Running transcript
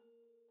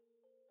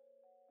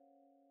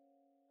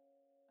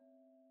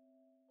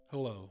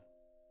Hello,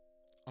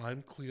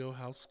 I'm Cleo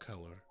House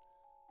Keller,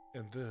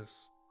 and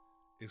this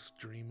is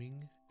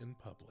Dreaming in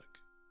Public,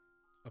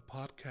 a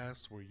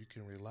podcast where you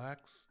can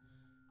relax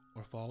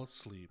or fall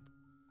asleep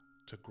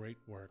to great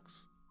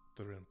works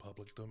that are in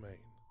public domain.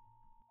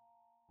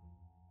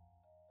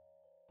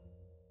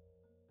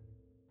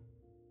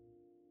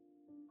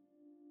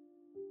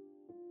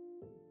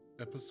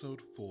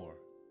 Episode 4,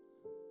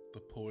 The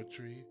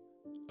Poetry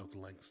of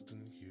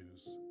Langston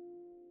Hughes.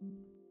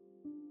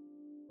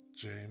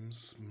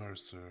 James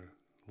Mercer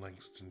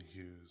Langston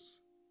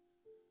Hughes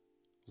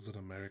was an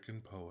American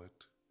poet,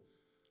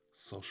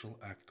 social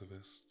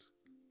activist,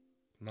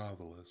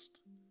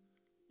 novelist,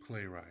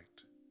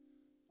 playwright,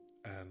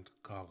 and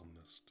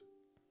columnist.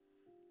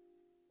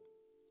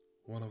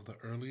 One of the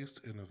earliest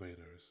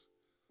innovators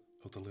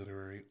of the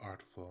literary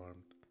art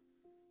form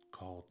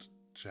called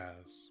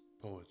jazz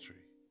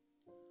poetry.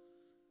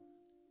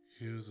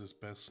 Hughes is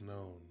best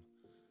known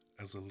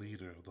as a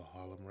leader of the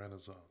Harlem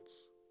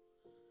Renaissance.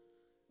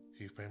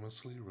 He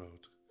famously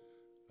wrote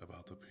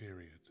about the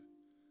period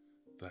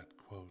that,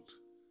 quote,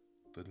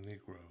 the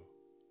Negro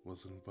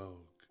was in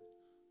vogue,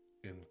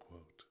 end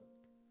quote,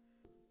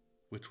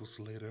 which was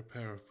later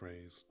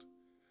paraphrased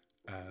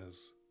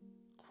as,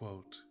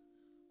 quote,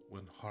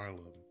 when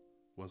Harlem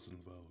was in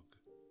vogue,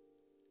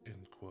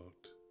 end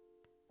quote.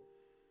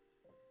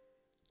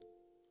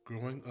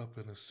 Growing up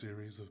in a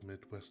series of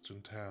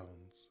Midwestern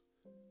towns,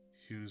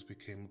 Hughes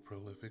became a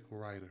prolific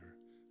writer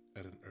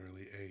at an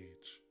early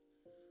age.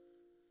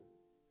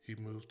 He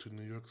moved to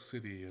New York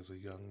City as a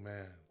young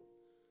man,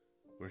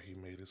 where he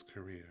made his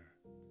career.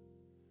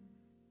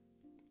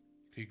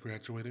 He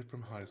graduated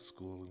from high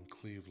school in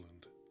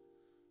Cleveland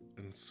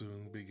and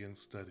soon began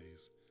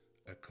studies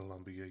at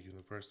Columbia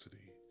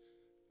University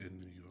in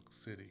New York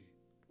City.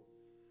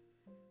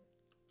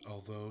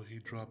 Although he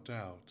dropped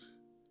out,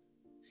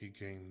 he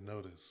gained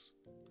notice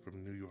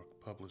from New York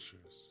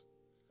publishers,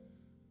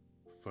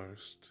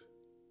 first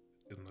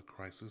in the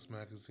Crisis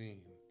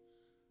magazine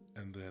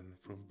and then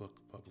from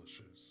book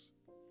publishers,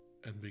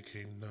 and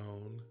became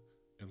known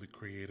in the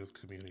creative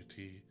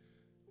community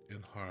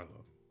in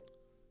Harlem.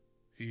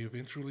 He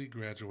eventually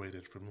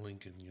graduated from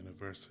Lincoln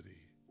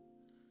University.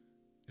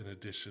 In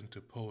addition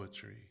to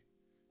poetry,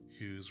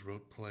 Hughes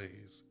wrote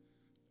plays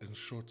and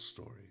short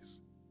stories.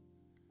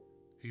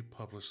 He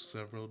published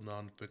several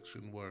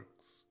nonfiction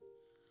works.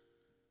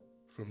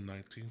 From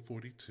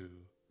 1942 to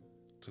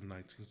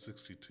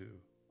 1962,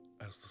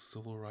 as the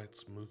civil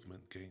rights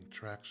movement gained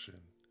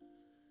traction,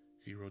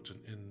 he wrote an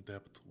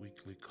in-depth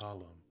weekly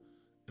column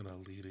in a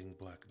leading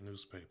black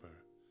newspaper,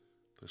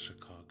 the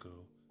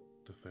Chicago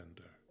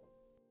Defender.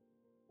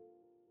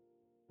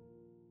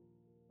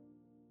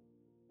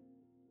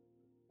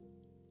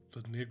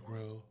 The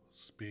Negro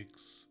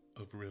speaks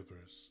of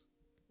rivers.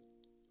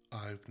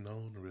 I've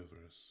known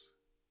rivers.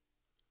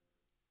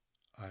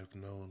 I've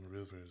known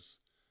rivers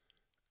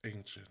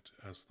ancient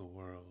as the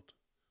world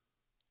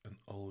and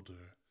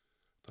older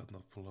than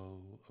the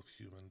flow of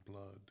human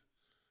blood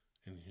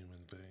in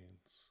human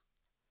veins.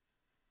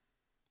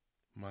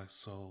 My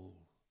soul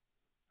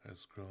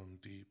has grown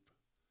deep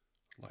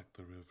like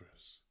the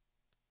rivers.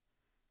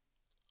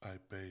 I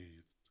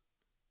bathed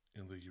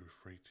in the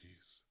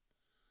Euphrates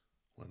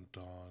when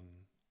dawn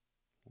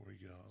were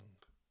young.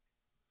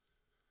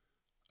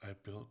 I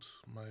built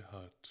my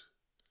hut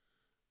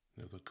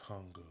near the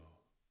Congo,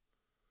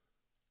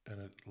 and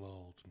it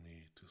lulled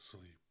me to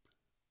sleep.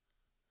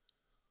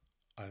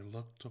 I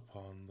looked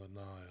upon the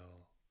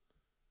Nile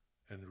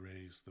and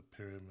raised the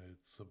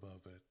pyramids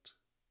above it.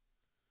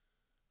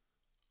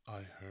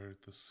 I heard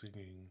the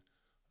singing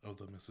of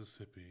the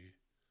Mississippi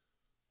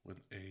when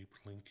Abe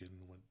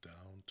Lincoln went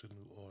down to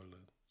New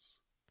Orleans.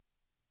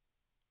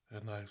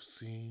 And I've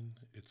seen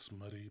its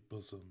muddy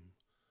bosom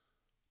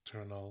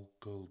turn all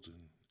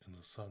golden in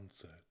the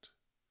sunset.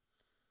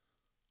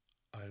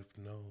 I've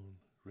known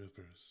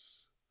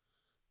rivers,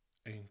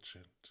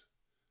 ancient,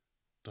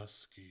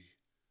 dusky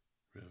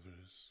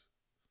rivers.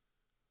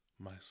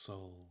 My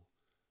soul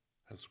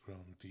has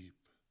grown deep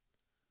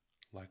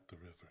like the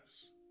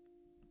rivers.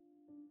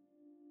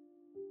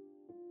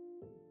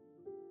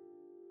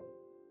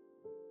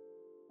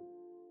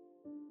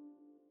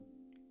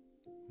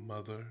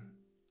 Mother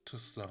to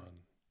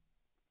son.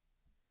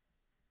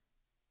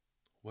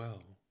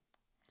 Well,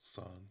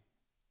 son,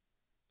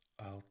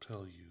 I'll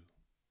tell you.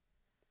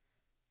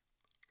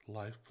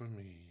 Life for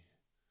me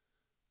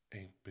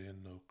ain't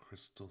been no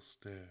crystal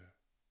stair.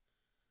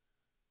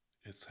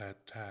 It's had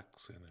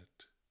tacks in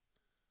it,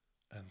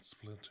 and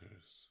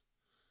splinters,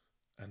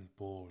 and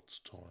boards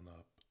torn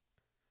up,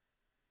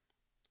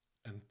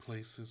 and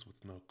places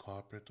with no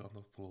carpet on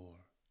the floor,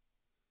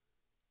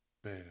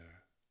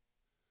 bare.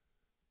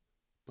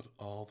 But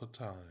all the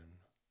time,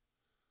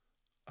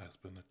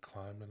 I've been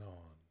a-climbin'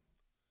 on,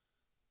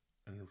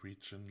 and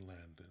reachin'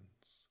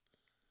 landings,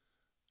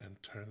 and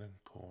turnin'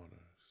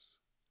 corners,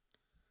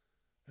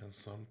 and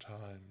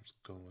sometimes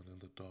goin' in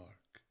the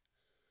dark,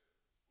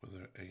 where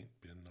there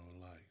ain't been no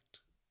light.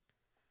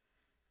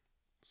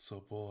 So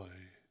boy,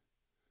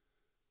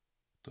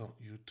 don't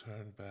you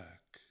turn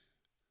back,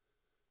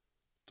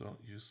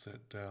 Don't you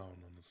set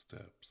down on the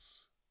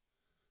steps,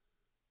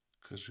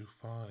 'cause you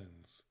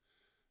finds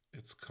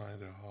it's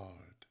kinda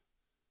hard.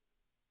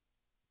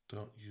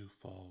 Don't you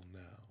fall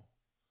now,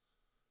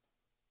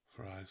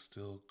 for I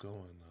still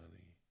goin',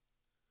 honey.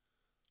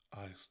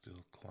 I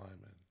still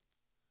climbin',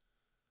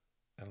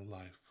 and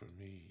life for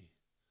me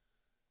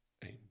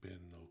ain't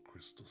been no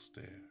crystal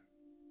stair.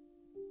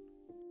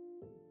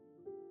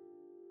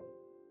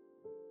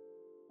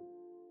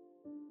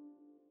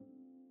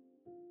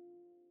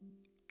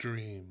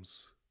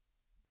 Dreams.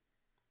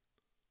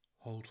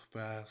 Hold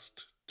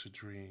fast to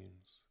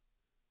dreams,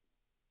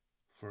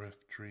 for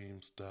if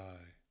dreams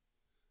die,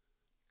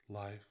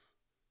 life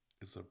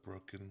is a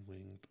broken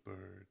winged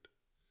bird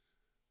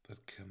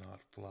that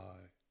cannot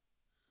fly.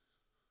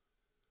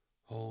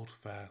 Hold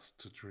fast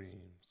to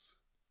dreams,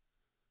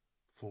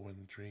 for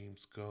when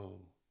dreams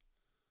go,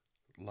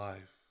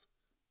 life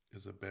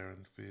is a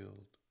barren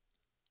field,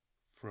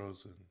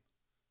 frozen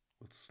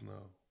with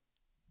snow.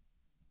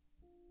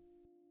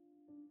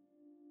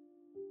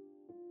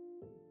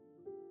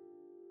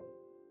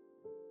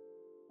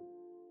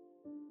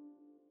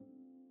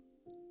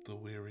 The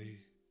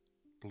weary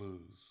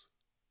blues.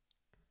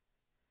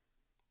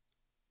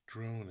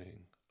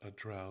 Droning a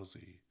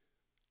drowsy,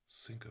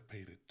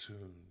 syncopated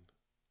tune,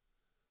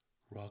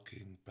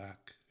 rocking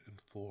back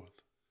and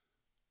forth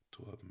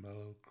to a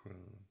mellow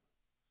croon,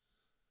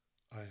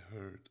 I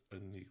heard a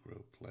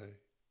Negro play.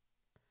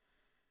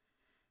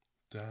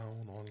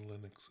 Down on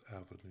Lenox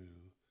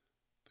Avenue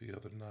the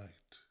other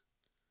night,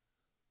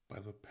 by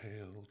the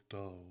pale,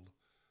 dull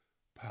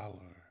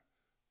pallor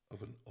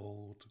of an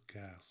old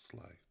gas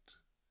light,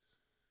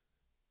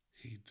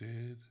 he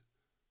did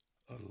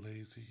a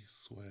lazy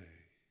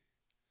sway.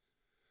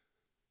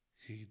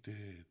 He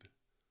did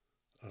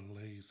a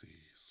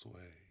lazy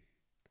sway.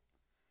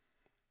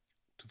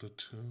 To the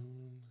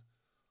tune,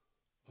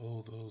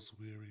 oh, those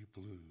weary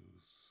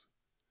blues,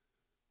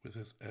 with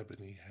his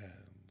ebony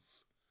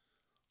hands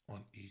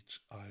on each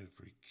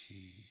ivory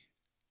key,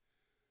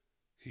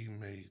 he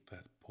made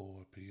that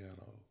poor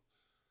piano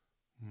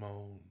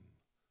moan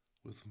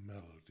with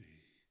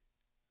melody.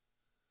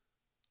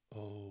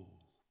 Oh,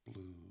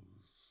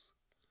 blues,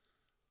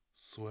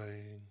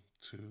 swaying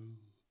to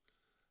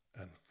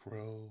and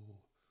fro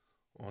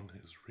on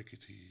his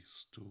rickety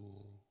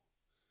stool,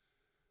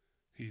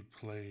 he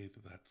played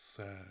that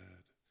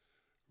sad,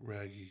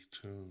 raggy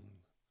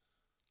tune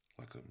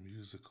like a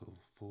musical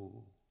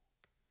fool.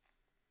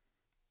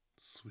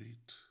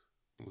 Sweet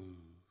blues,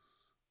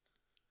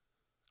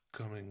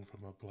 coming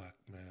from a black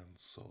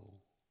man's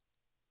soul.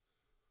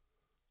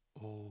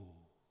 Oh,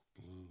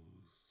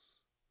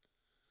 blues,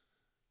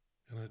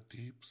 in a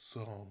deep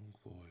song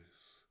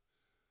voice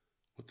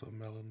with a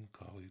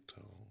melancholy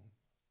tone,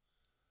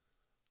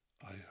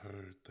 I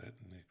heard that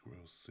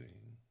Negro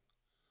sing,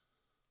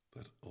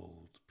 that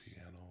old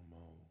piano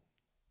moan.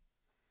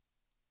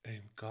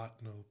 Ain't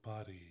got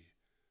nobody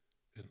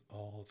in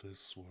all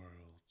this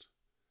world,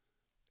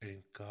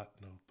 ain't got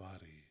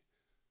nobody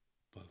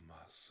but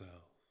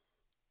myself.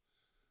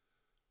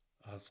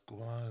 I's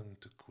gwine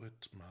to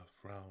quit my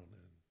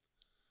frownin'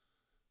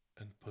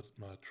 and put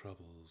my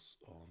troubles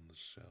on the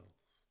shelf.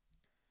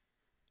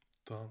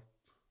 Thump,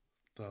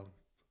 thump,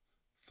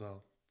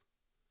 thump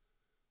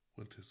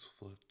went his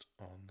foot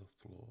on the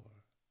floor.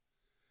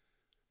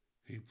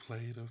 He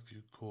played a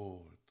few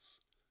chords,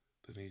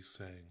 then he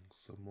sang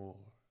some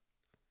more.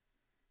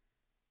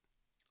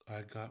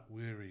 I got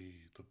weary,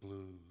 the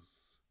blues,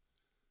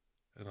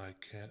 and I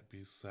can't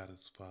be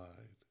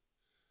satisfied.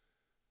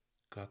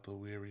 Got the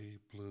weary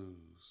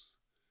blues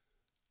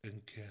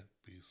and can't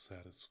be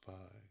satisfied.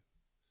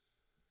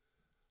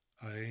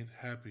 I ain't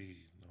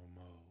happy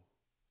no mo',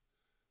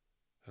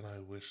 and I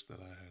wish that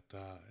I had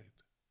died.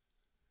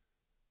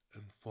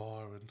 And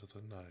far into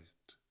the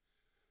night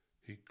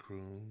he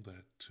crooned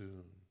that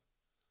tune.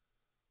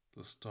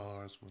 The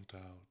stars went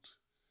out,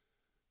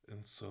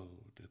 and so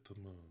did the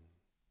moon.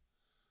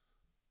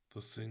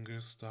 The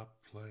singer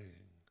stopped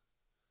playing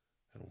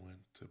and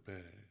went to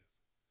bed,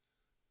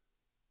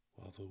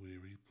 while the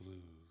weary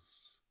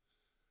blues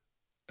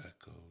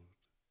echoed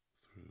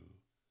through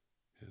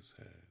his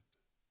head.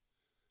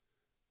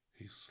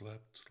 He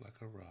slept like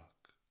a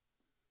rock,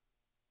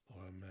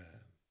 or a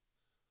man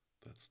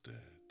that's dead.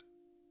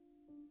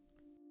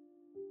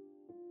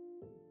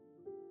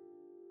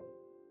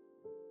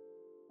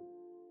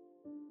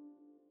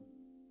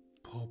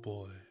 Po'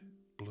 boy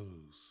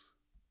blues.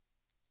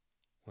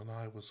 When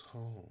I was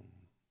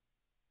home,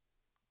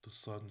 the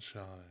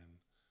sunshine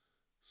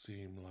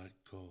seemed like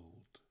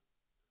gold.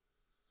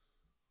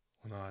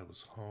 When I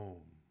was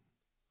home,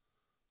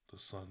 the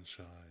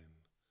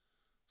sunshine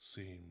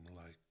seemed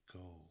like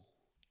gold.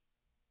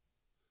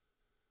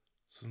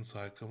 Since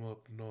I come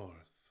up north,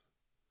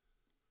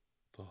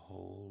 the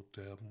whole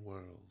damn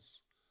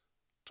world's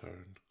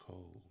turned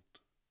cold.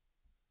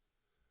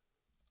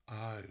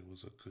 I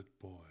was a good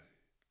boy,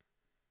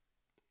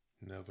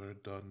 never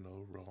done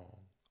no wrong.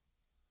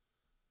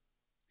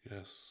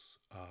 Yes,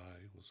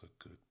 I was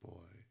a good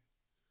boy,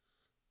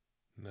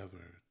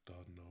 never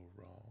done no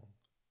wrong.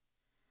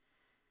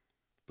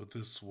 But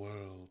this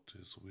world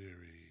is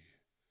weary,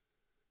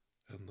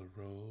 and the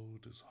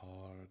road is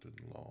hard and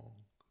long.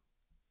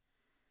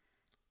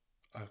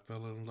 I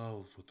fell in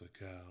love with a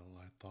gal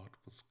I thought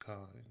was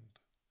kind.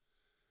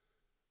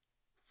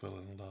 Fell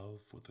in love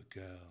with a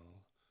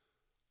gal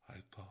I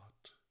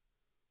thought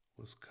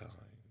was kind.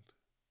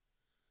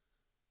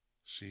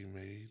 She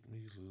made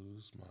me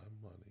lose my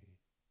money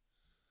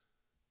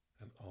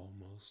and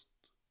almost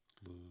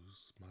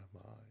lose my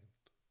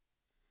mind.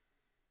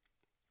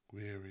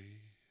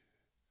 Weary,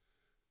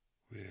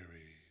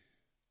 weary,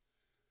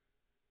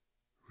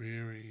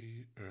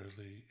 weary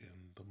early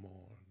in the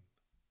morn.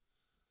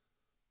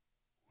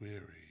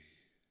 Weary,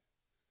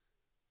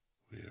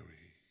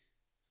 weary,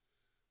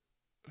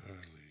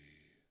 early,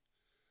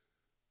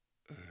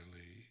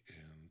 early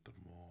in the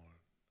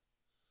morn.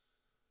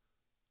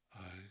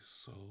 I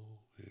so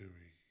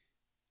weary.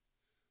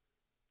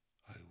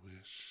 I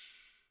wish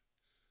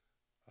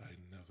I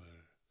never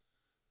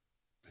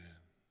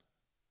been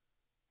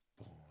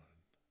born.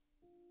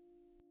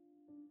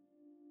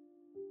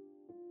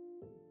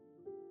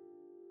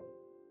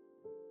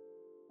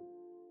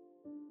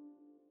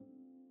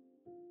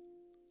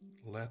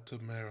 Let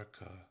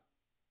America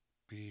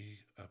be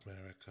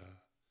America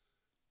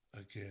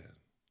again.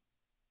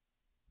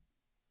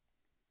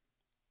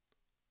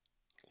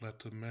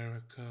 Let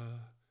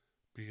America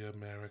be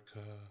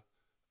America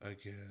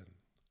again.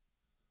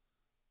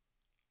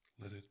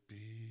 Let it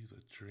be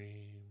the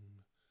dream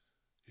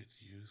it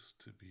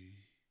used to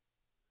be.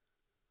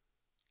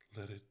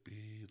 Let it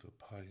be the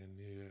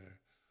pioneer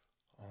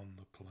on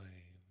the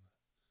plain,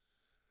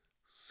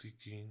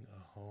 seeking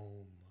a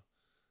home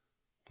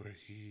where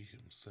he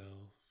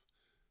himself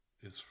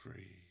is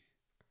free.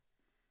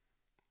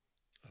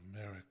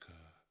 America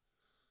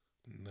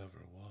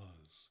never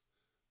was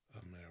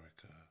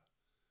America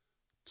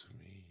to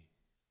me.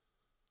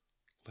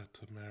 Let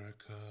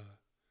America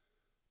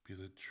be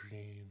the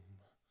dream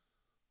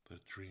the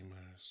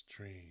dreamers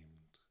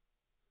dreamed.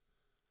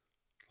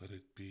 Let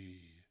it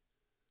be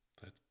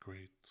that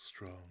great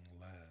strong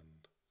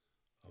land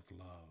of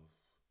love,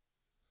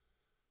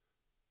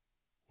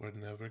 where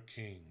never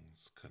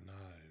kings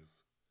connive,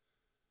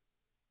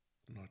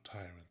 nor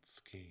tyrants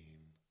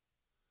scheme.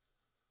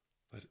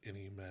 Let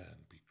any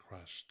man be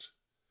crushed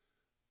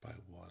by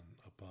one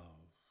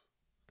above.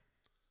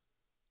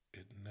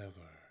 It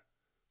never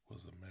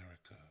was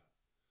America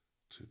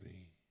to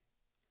me.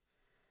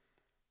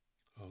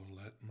 Oh,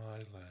 let my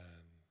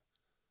land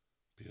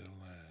be a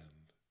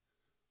land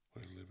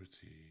where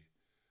liberty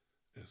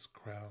is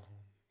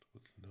crowned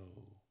with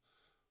no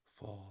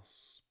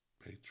false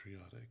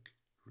patriotic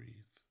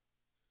wreath,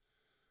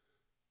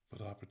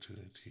 but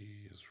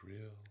opportunity is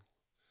real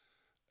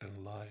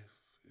and life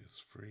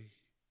is free.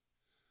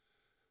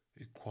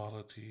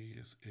 Equality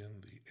is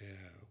in the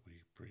air we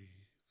breathe.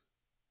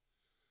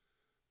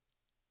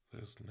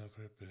 There's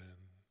never been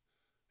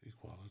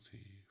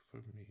equality for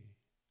me,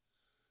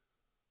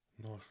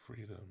 nor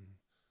freedom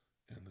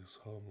in this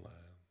homeland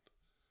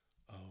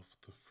of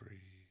the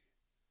free.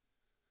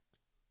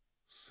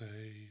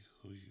 Say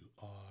who you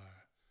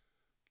are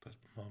that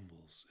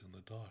mumbles in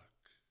the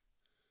dark,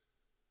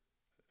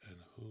 and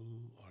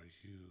who are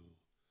you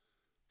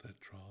that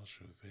draws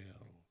your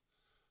veil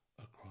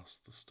across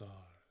the stars?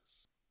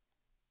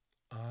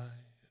 I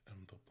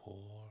am the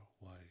poor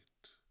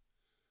white,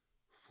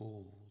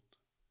 fooled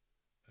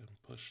and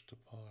pushed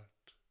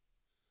apart.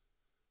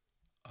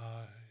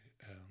 I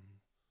am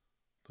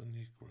the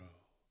Negro,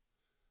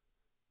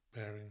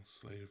 bearing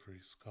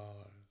slavery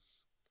scars.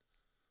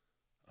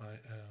 I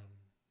am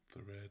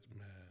the red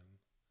man,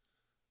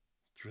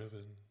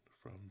 driven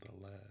from the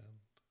land.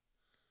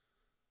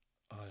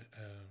 I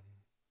am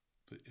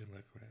the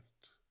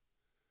immigrant,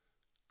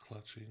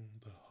 clutching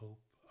the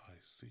hope I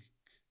seek,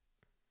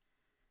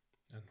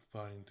 and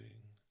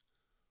finding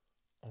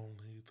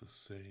only the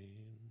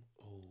same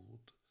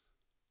old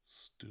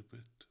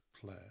stupid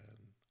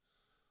plan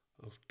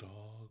of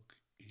dog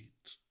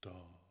eat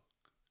dog,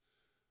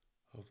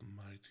 of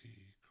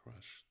mighty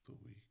crush the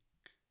weak.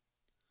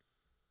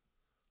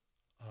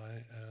 I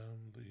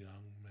am the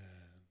young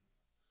man,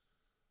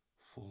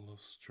 full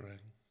of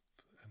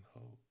strength and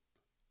hope,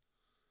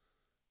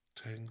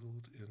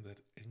 tangled in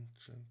that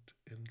ancient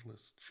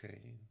endless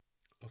chain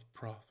of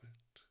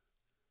profit,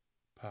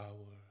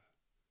 power,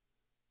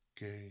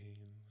 gain,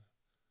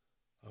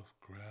 of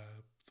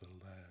grab the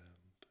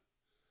land,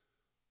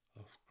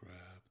 of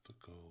grab the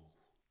gold,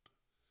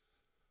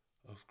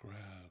 of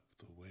grab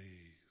the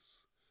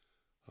ways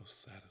of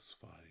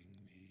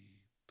satisfying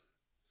need,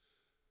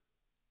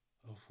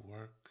 of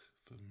work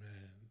the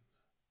men,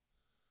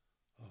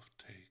 of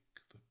take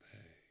the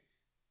pay,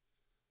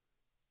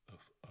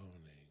 of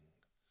owning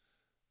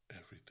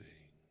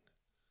everything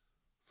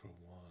for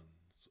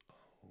one's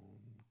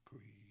own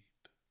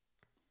greed.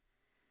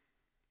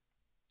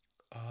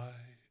 I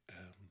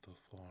am the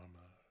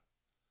farmer,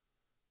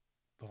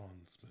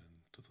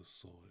 bondsman to the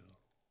soil.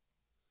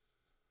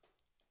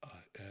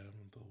 I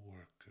am the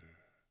worker,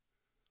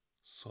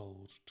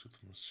 sold to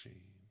the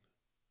machine.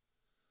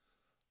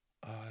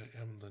 I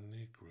am the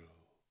Negro,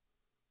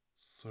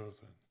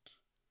 servant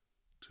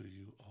to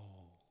you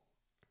all.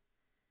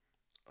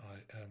 I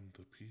am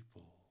the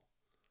people,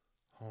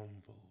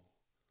 humble,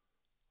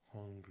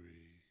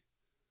 hungry,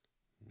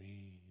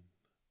 mean.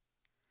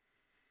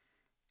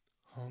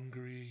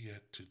 Hungry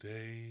yet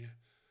today,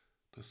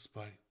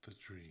 despite the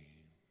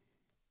dream,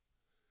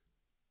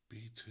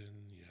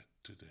 beaten yet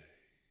today.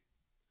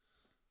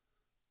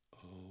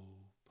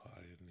 Oh,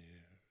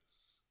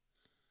 pioneers,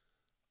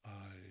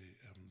 I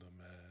am the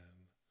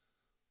man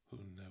who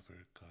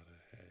never got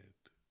ahead,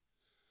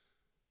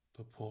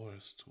 the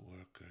poorest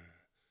worker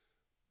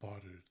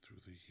bartered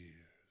through the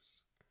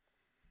years.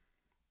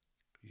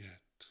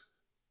 Yet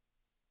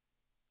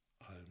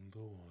I'm the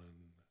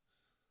one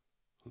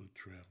who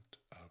dreamt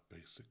our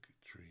basic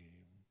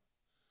dream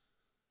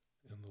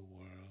in the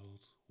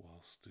world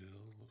while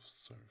still of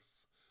serf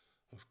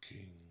of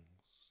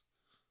kings,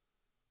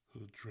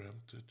 who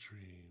dreamt a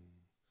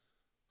dream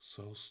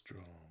so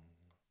strong,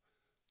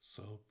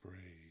 so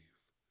brave,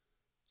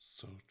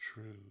 so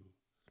true,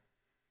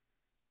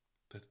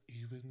 that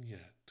even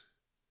yet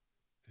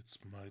its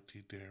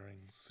mighty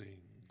daring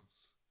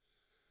sings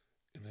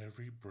in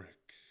every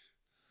brick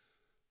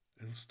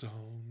and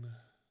stone,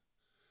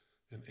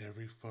 in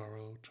every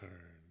furrow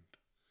turned,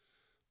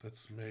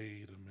 that's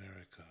made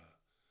America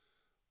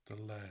the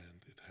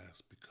land it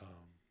has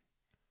become.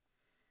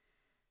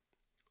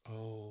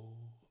 Oh,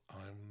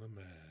 I'm the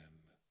man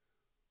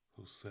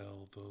who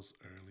sailed those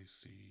early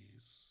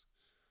seas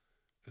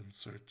in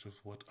search of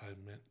what I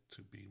meant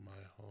to be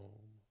my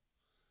home.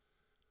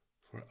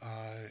 For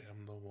I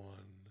am the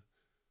one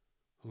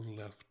who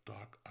left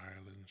dark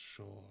Ireland's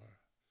shore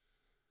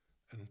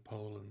and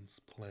Poland's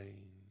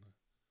plain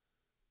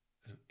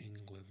and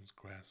England's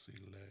grassy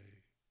lay,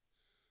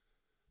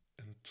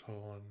 and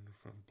torn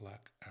from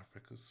black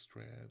Africa's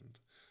strand,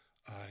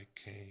 I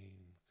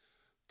came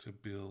to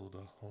build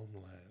a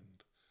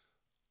homeland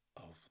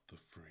of the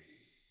free.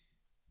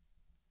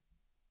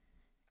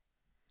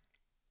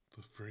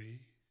 The free?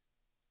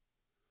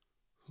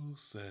 Who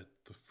said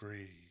the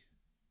free?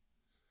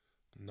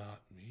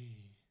 Not me.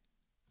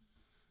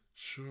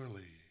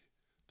 Surely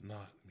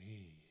not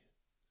me.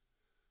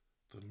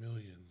 The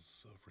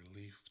millions of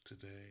relief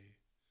today,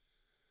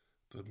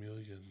 the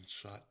millions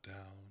shot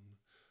down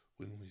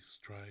when we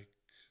strike,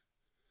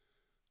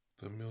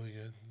 the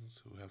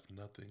millions who have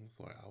nothing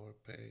for our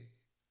pay,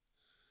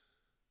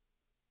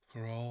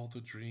 for all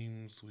the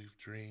dreams we've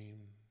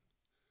dreamed,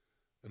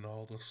 and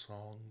all the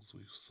songs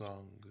we've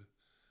sung,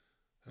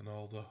 and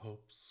all the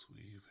hopes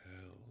we've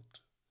held,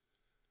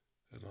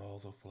 and all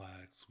the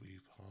flags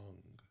we've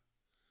hung,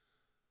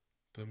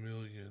 the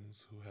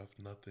millions who have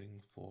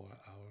nothing for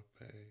our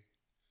pay,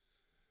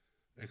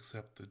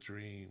 except the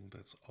dream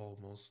that's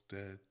almost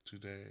dead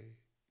today.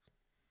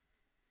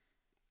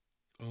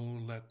 Oh,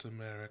 let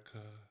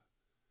America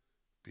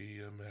be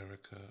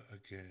America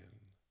again,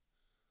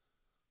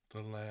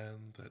 the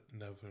land that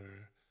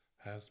never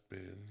has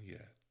been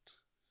yet,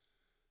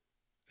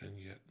 and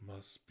yet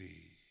must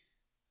be,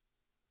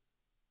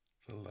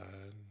 the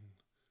land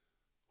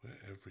where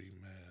every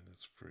man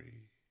is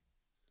free,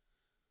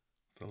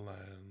 the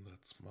land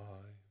that's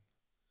mine,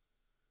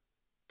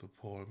 the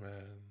poor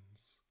man's,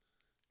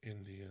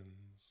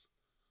 Indians,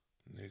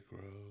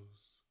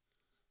 Negroes,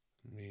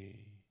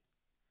 me,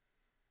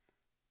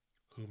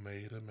 who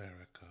made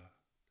America,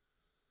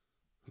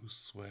 whose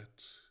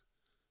sweat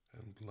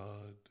and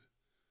blood,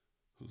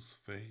 whose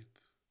faith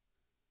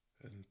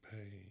and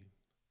pain,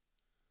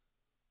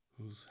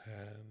 whose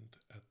hand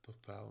at the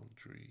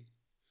foundry,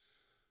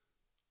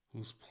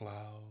 whose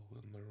plow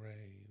in the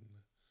rain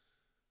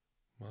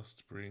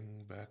must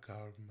bring back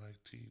our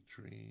mighty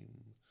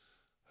dream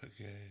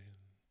again.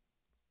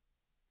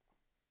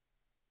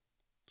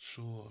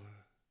 Sure,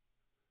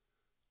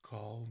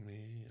 call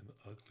me an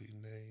ugly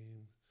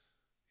name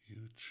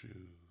you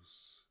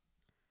choose.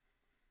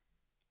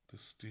 The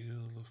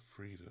steel of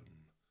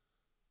freedom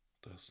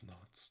does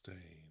not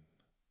stain.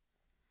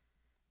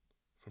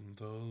 From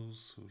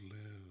those who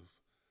live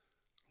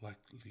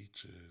like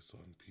leeches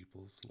on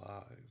people's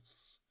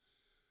lives,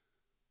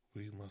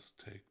 we must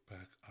take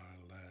back our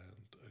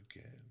land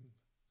again,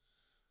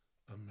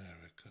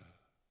 America.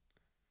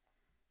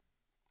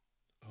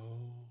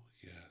 Oh,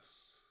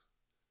 yes,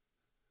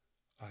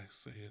 I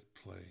say it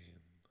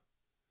plain.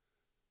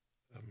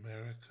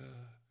 America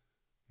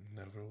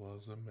never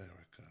was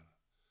America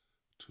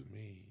to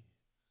me,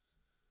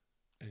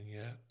 and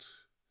yet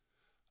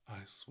I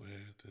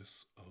swear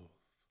this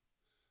oath,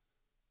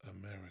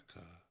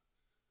 America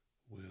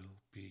will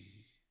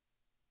be.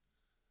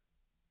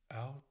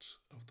 Out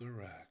of the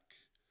rack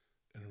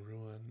and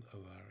ruin of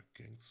our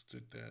gangster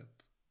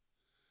death,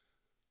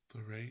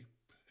 the rape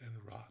and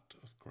rot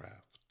of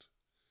graft,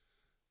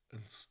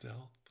 and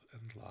stealth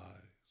and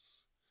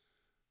lies,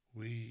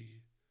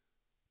 we,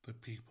 the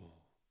people,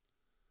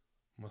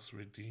 must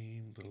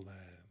redeem the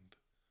land,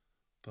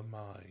 the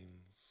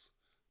mines,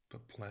 the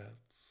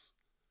plants,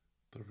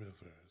 the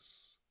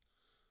rivers,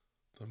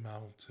 the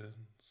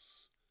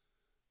mountains,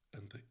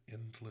 and the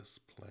endless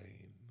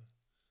plain,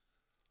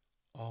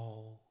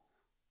 all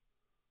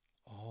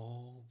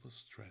the the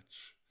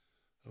stretch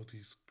of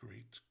these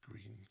great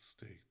green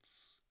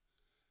states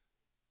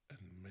and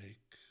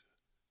make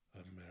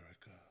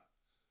America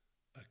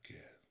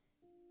again.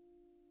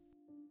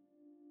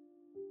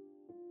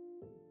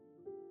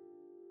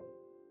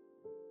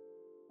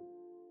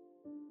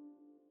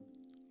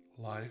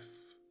 Life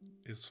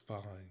is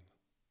fine.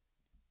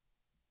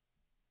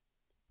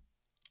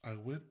 I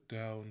went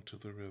down to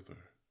the river.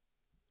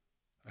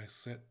 I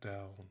sat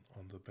down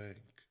on the bank.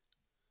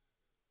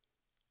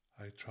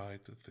 I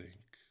tried to think,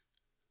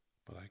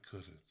 but I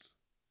couldn't.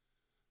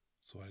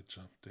 So I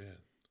jumped in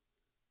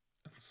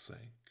and sank.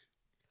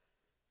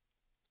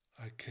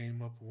 I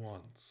came up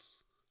once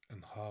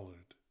and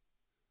hollered.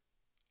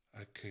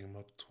 I came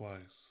up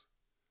twice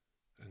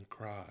and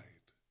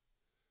cried.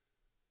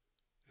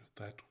 If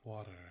that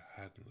water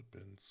hadn't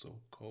been so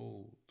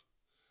cold,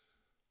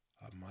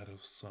 I might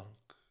have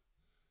sunk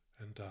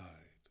and died.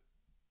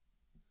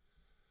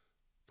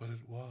 But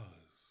it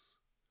was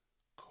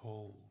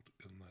cold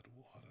in that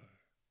water.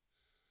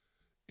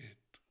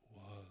 It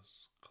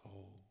was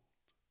cold.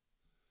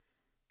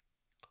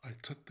 I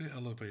took the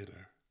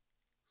elevator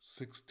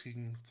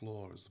 16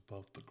 floors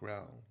above the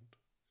ground.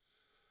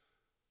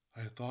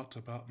 I thought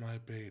about my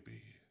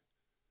baby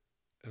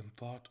and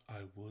thought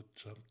I would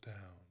jump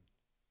down.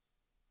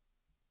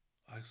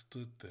 I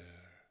stood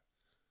there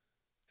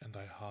and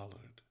I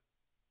hollered.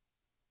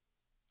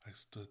 I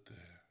stood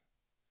there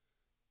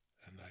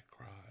and I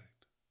cried.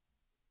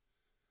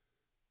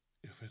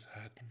 If it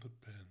hadn't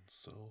been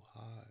so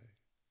high,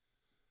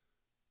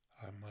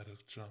 I might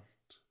have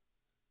jumped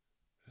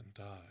and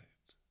died.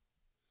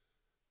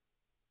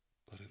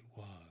 But it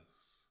was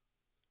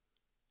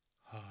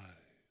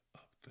high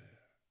up there.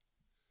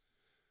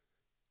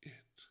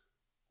 It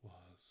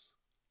was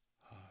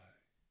high.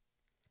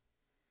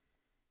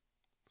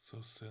 So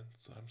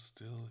since I'm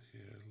still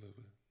here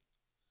living,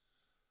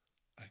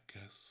 I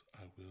guess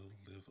I will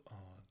live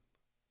on.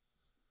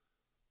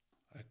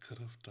 I could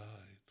have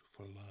died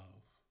for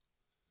love,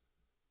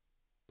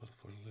 but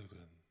for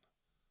living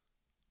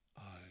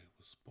I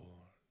was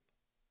born.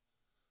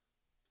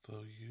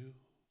 Though you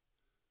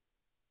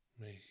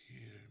may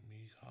hear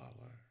me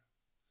holler,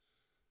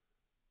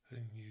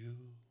 and you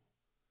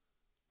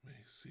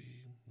may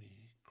see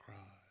me cry,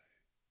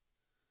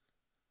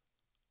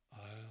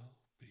 I'll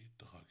be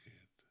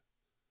dogged,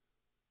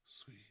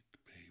 sweet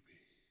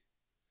baby,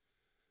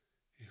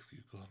 if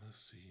you're gonna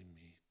see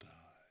me die.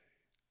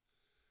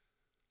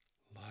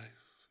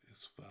 Life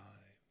is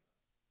fine,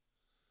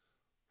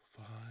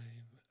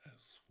 fine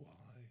as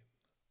wine.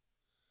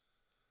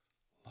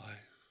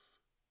 Life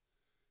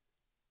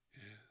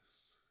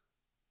is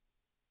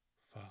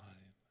fine.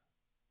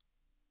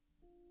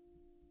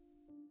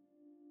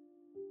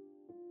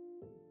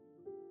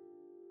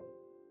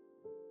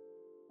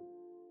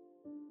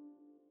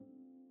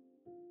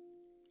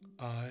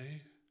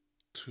 I,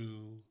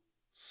 too,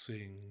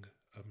 sing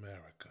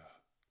America.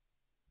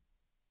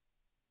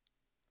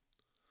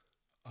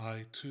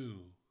 I,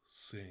 too,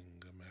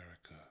 sing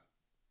America.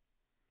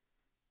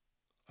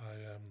 I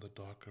am the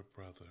darker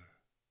brother.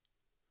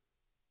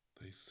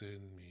 They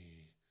send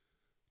me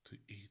to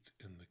eat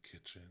in the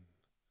kitchen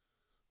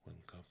when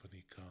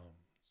company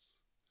comes.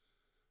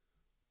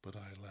 But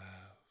I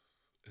laugh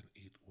and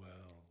eat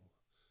well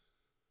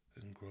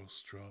and grow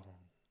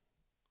strong.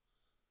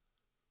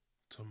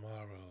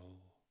 Tomorrow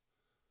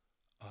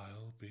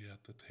I'll be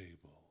at the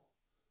table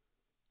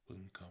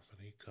when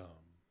company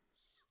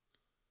comes.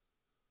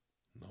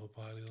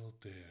 Nobody'll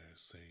dare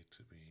say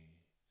to me,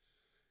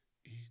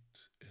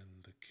 eat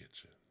in the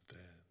kitchen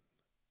then.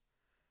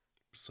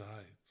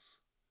 Besides,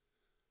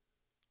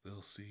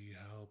 they'll see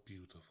how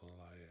beautiful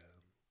I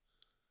am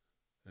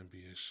and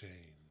be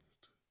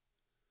ashamed.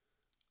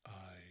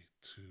 I,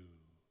 too,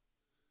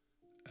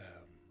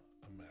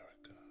 am America.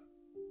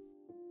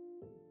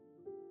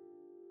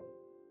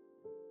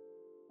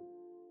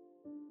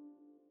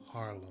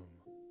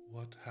 Harlem,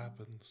 what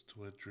happens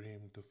to a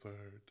dream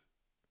deferred?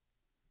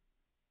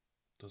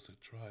 Does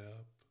it dry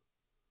up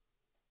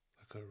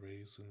like a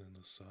raisin in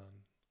the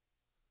sun,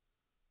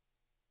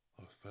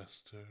 or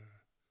fester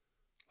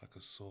like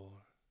a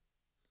sore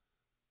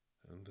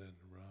and then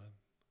run?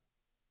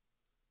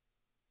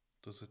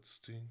 Does it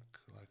stink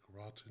like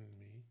rotten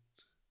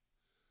meat,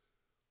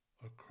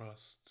 or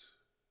crust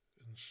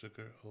and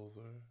sugar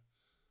over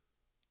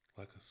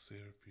like a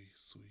syrupy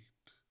sweet?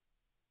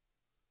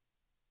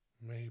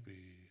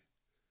 Maybe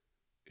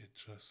it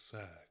just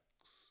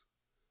sags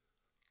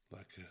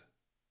like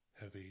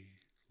a heavy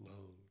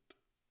load,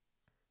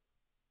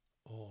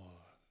 or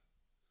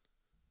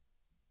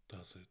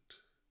does it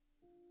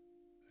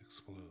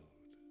explode?